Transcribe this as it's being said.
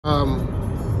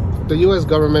The U.S.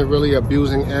 government really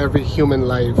abusing every human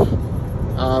life.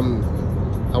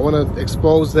 I want to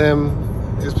expose them,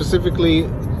 specifically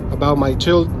about my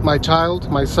child,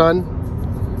 my son.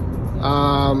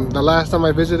 The last time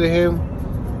I visited him,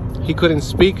 he couldn't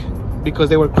speak because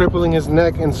they were crippling his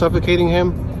neck and suffocating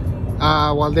him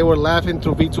while they were laughing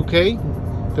through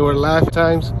v2k. They were laughing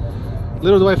times.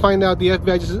 Little do I find out the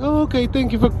FBI just says, "Oh, okay,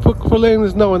 thank you for letting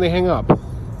us know," and they hang up.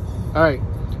 All right.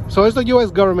 So it's the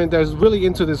U.S. government that's really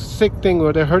into this sick thing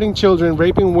where they're hurting children,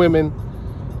 raping women,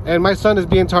 and my son is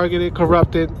being targeted,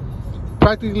 corrupted,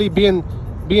 practically being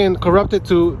corrupted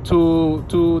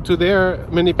to their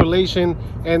manipulation.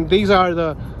 And these are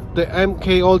the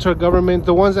MK Ultra government,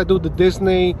 the ones that do the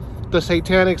Disney, the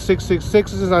satanic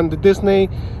 666s on the Disney,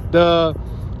 the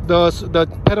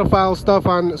pedophile stuff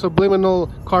on subliminal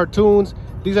cartoons.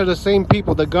 These are the same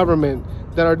people, the government,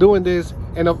 that are doing this.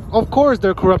 And of course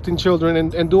they're corrupting children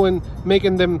and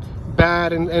making them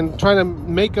bad and trying to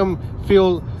make them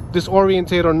feel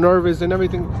disoriented or nervous and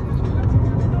everything.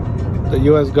 The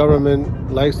U.S.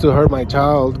 government likes to hurt my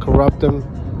child, corrupt him,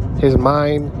 his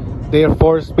mind. They are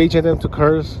force speeching him to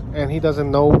curse, and he doesn't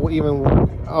know even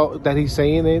that he's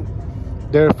saying it.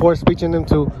 They're force speeching him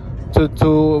to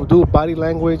do body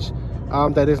language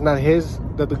that is not his,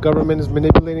 that the government is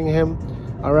manipulating him.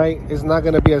 All right, it's not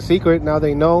going to be a secret. Now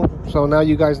they know. So now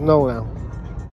you guys know now.